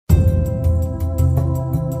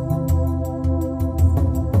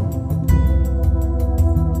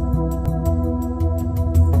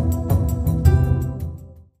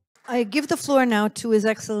I give the floor now to His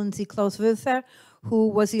Excellency Klaus Wölfer, who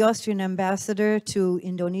was the Austrian ambassador to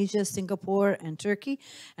Indonesia, Singapore, and Turkey.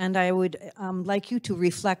 And I would like you to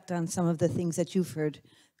reflect on some of the things that you've heard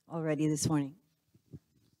already this morning.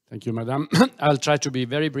 Thank you, Madam. I'll try to be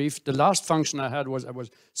very brief. The last function I had was I was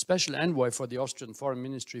Special Envoy for the Austrian Foreign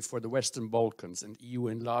Ministry for the Western Balkans and EU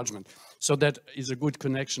enlargement. So that is a good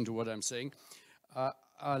connection to what I'm saying.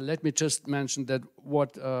 Let me just mention that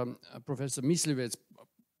what Professor Myslivets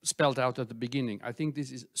spelled out at the beginning, I think this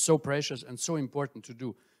is so precious and so important to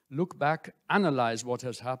do. Look back, analyze what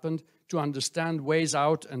has happened to understand ways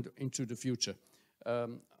out and into the future.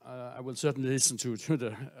 I will certainly listen to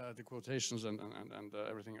the quotations and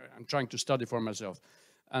everything. I'm trying to study for myself.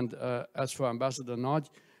 And as for Ambassador Nagy,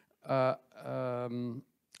 I mean,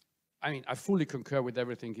 I fully concur with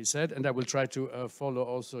everything he said, and I will try to follow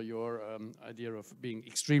also your idea of being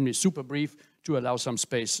extremely super brief to allow some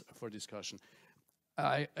space for discussion.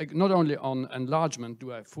 Not only on enlargement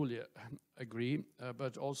do I fully agree,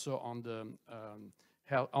 but also on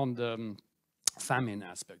the famine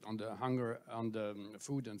aspect, on the hunger, on the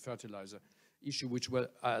food and fertilizer issue, which will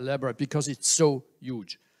elaborate because it's so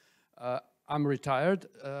huge. I'm retired,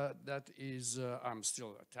 that is, I'm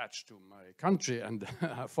still attached to my country and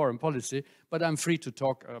foreign policy, but I'm free to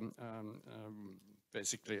talk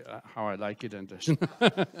basically how I like it. And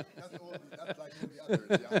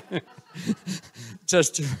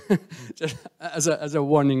just as a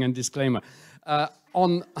warning and disclaimer.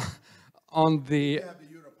 On the...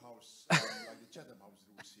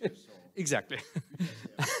 Exactly.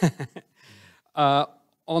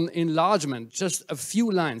 On enlargement, just a few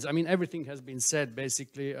lines. I mean, everything has been said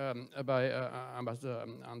basically by Ambassador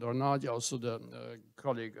Andor Nagy, also the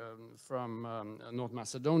colleague from North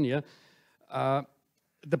Macedonia.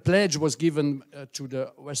 The pledge was given to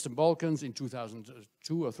the Western Balkans in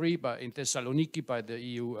 2002 or 3 in Thessaloniki by the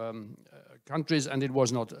EU countries, and it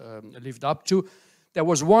was not lived up to. There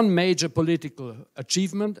was one major political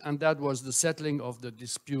achievement, and that was the settling of the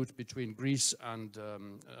dispute between Greece and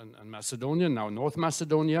Macedonia, now North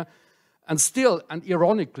Macedonia. And still, and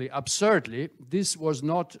ironically, absurdly, this was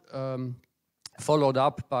not followed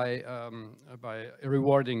up by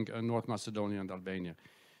rewarding North Macedonia and Albania.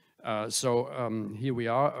 So here we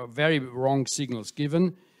are, very wrong signals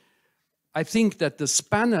given. I think that the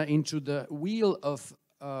spanner into the wheel of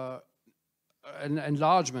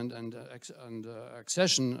enlargement and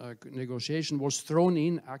accession negotiation was thrown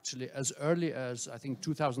in actually as early as, I think,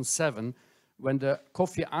 2007, when the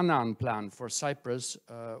Kofi Annan plan for Cyprus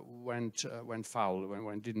went foul,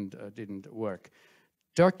 when didn't work.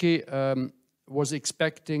 Turkey was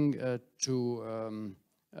expecting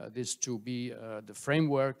this to be the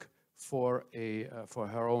framework for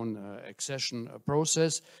her own accession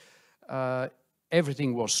process.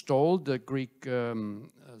 Everything was stalled. The Greek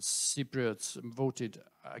Cypriots voted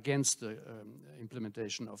against the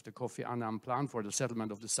implementation of the Kofi Annan plan for the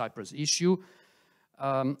settlement of the Cyprus issue.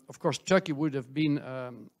 Of course, Turkey would have been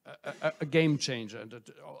a game changer, and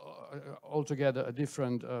altogether a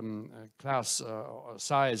different class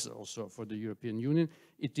size also for the European Union.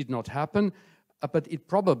 It did not happen. But it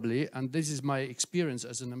probably, and this is my experience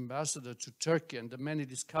as an ambassador to Turkey and the many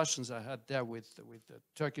discussions I had there with the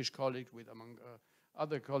Turkish colleagues, among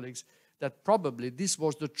other colleagues, that probably this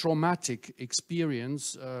was the traumatic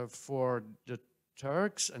experience for the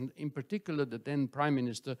Turks, and in particular the then Prime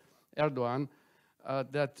Minister Erdogan,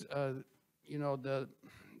 that you know, the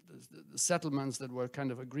settlements that were kind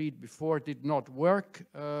of agreed before did not work.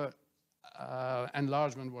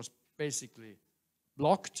 Enlargement was basically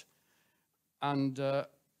blocked. And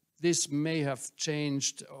this may have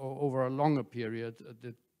changed over a longer period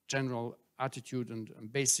the general attitude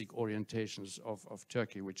and basic orientations of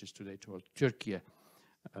Turkey, which is today called Turkey.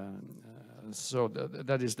 So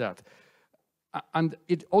that is that. And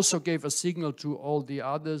it also gave a signal to all the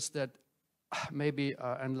others that maybe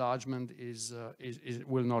enlargement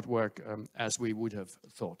will not work as we would have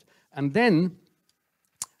thought. And then,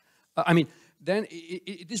 I mean, then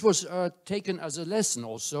this was taken as a lesson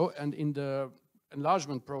also, and in the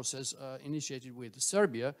enlargement process initiated with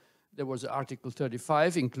Serbia, there was Article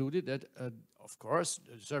 35 included that, of course,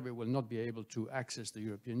 Serbia will not be able to access the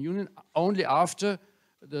European Union only after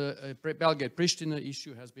the Belgrade-Pristina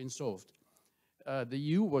issue has been solved. The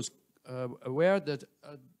EU was aware that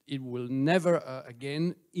it will never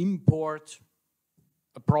again import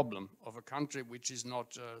a problem of a country which is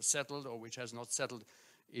not settled or which has not settled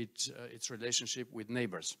its relationship with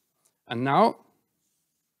neighbors. And now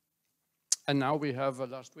we have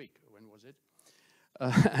last week, when was it?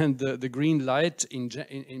 And the green light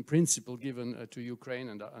in principle given to Ukraine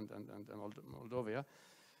and Moldova.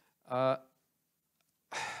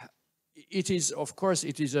 it is, of course,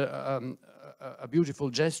 it is a beautiful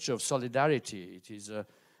gesture of solidarity.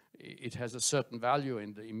 It has a certain value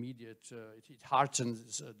in the immediate, it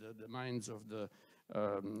heartens the minds of the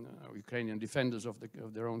Ukrainian defenders of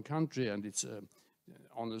their own country, and it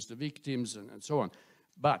honors the victims and so on.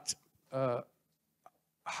 But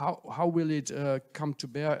how will it come to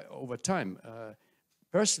bear over time?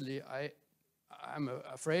 Personally, I'm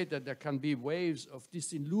afraid that there can be waves of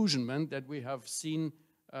disillusionment that we have seen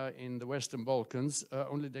in the Western Balkans,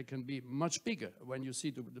 only they can be much bigger. When you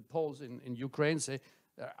see the polls in Ukraine say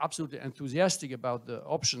they're absolutely enthusiastic about the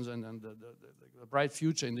options and the bright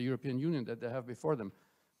future in the European Union that they have before them.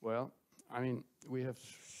 Well, I mean,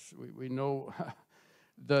 we know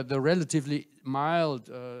the relatively mild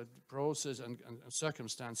process and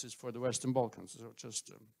circumstances for the Western Balkans. So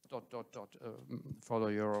just follow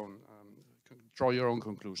your own, draw your own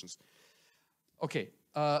conclusions. Okay.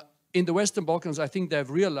 In the Western Balkans, I think they've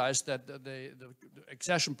realized that the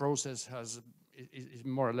accession process is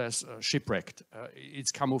more or less shipwrecked. It's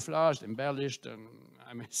camouflaged, embellished, and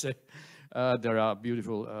I may say there are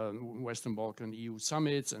beautiful Western Balkan EU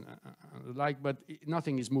summits and the like, but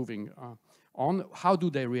nothing is moving on. How do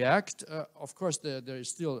they react? Of course, there is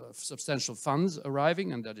still substantial funds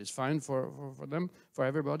arriving, and that is fine for them, for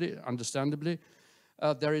everybody, understandably.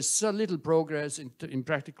 There is so little progress in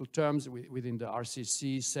practical terms within the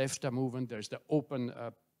RCC, CEFTA movement. There's the Open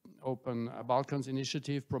Balkans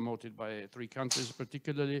initiative promoted by 3 countries,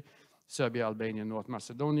 particularly Serbia, Albania, North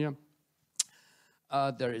Macedonia.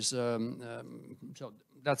 There is, so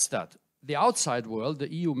that's that. The outside world,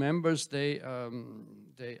 the EU members, they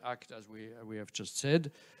act as we have just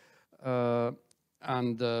said.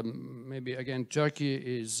 And maybe again, Turkey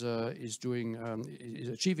is achieving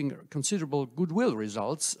considerable goodwill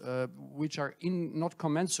results, which are not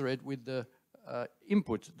commensurate with the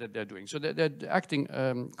input that they're doing. So they're acting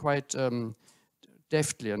quite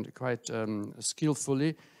deftly and quite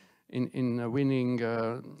skillfully in winning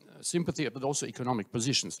sympathy, but also economic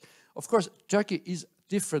positions. Of course, Turkey is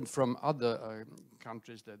different from other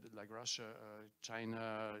countries like Russia,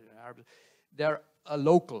 China, Arab. They're a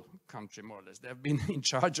local country, more or less. They've been in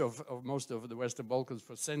charge of most of the Western Balkans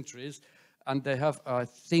for centuries, and they have, I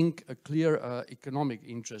think, a clear economic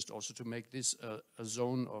interest also to make this a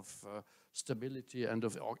zone of stability and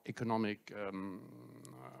of economic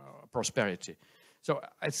prosperity. So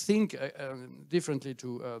I think, differently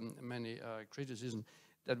to many criticisms,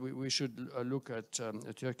 that we should look at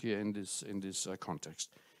Turkey in this context.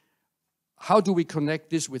 How do we connect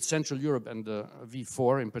this with Central Europe and the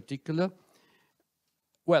V4 in particular?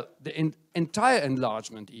 Well, the entire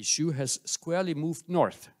enlargement issue has squarely moved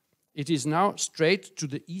north. It is now straight to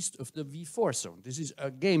the east of the V4 zone. This is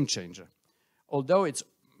a game changer. Although it's,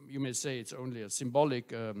 you may say it's only a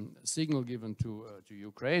symbolic signal given to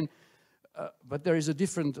Ukraine, but there is a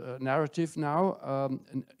different narrative now.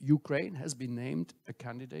 Ukraine has been named a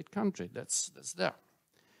candidate country. That's there.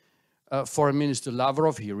 Foreign Minister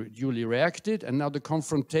Lavrov, he duly reacted, and now the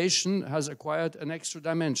confrontation has acquired an extra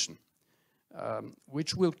dimension.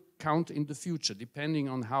 Which will count in the future, depending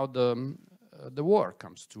on how the war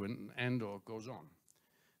comes to an end or goes on.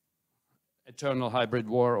 Eternal hybrid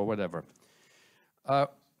war or whatever.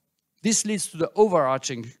 This leads to the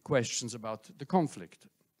overarching questions about the conflict.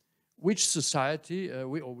 Which society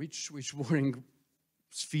or which warring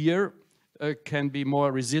sphere can be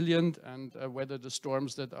more resilient and weather the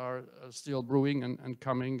storms that are still brewing and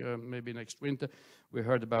coming maybe next winter. We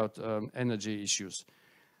heard about energy issues.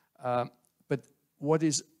 But what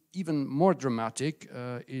is even more dramatic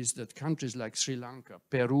is that countries like Sri Lanka,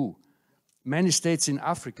 Peru, many states in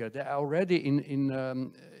Africa, they are already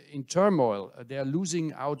in turmoil. They are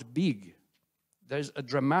losing out big. There's a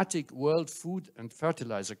dramatic world food and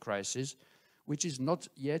fertilizer crisis, which is not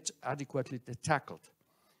yet adequately tackled.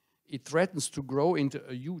 It threatens to grow into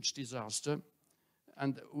a huge disaster,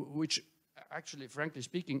 and which actually, frankly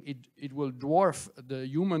speaking, it will dwarf the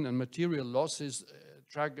human and material losses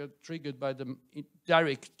triggered by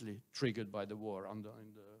directly triggered by the war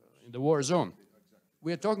in the war zone.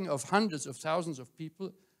 We are talking of hundreds of thousands of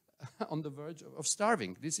people on the verge of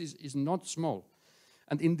starving. This is not small.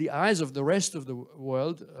 And in the eyes of the rest of the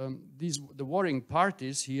world, the warring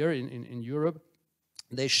parties here in Europe,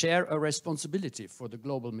 they share a responsibility for the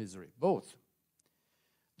global misery, both.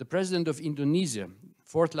 The president of Indonesia,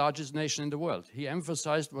 4th largest nation in the world, he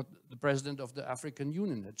emphasized what the president of the African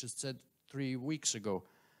Union had just said 3 weeks ago.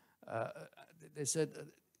 They said,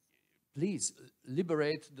 please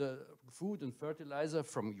liberate the food and fertilizer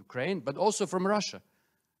from Ukraine, but also from Russia.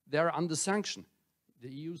 They are under sanction. The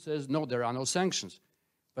EU says, no, there are no sanctions.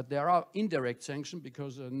 But there are indirect sanctions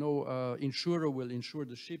because no insurer will insure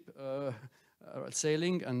the ship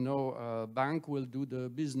sailing, and no bank will do the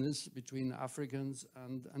business between Africans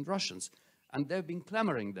and Russians. And they've been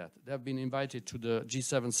clamoring that. They've been invited to the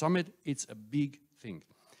G7 summit. It's a big thing.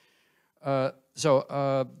 So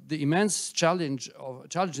the immense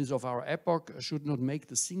challenges of our epoch should not make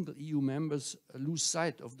the single EU members lose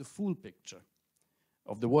sight of the full picture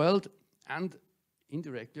of the world and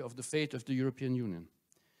indirectly of the fate of the European Union.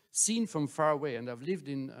 Seen from far away, and I've lived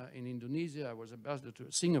in Indonesia, I was ambassador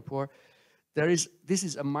to Singapore, this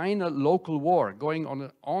is a minor local war going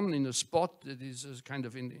on in a spot that is kind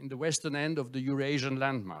of in the western end of the Eurasian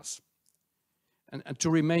landmass. And to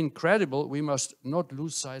remain credible, we must not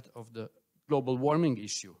lose sight of the global warming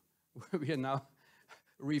issue. We are now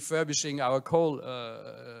refurbishing our coal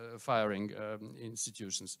firing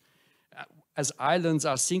institutions. As islands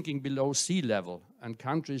are sinking below sea level and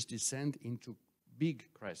countries descend into big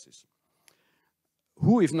crisis.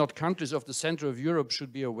 Who, if not countries of the center of Europe,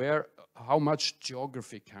 should be aware how much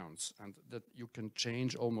geography counts, and that you can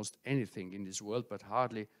change almost anything in this world, but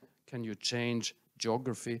hardly can you change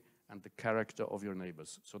geography and the character of your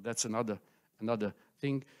neighbors. So that's another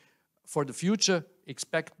thing. For the future,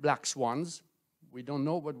 expect black swans. We don't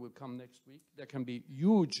know what will come next week. There can be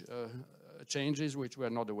huge changes which we're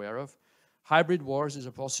not aware of. Hybrid wars is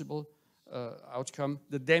a possible outcome.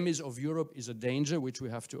 The demise of Europe is a danger which we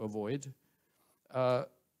have to avoid.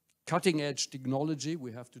 Cutting-edge technology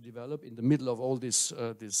we have to develop in the middle of all this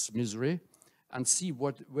misery, and see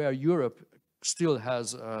where Europe still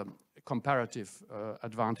has comparative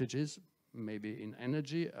advantages, maybe in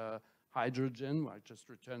energy, hydrogen. I just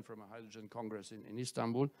returned from a hydrogen congress in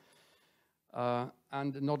Istanbul,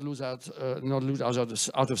 and not lose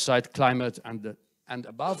out of sight climate and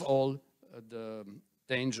above all the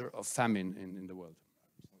danger of famine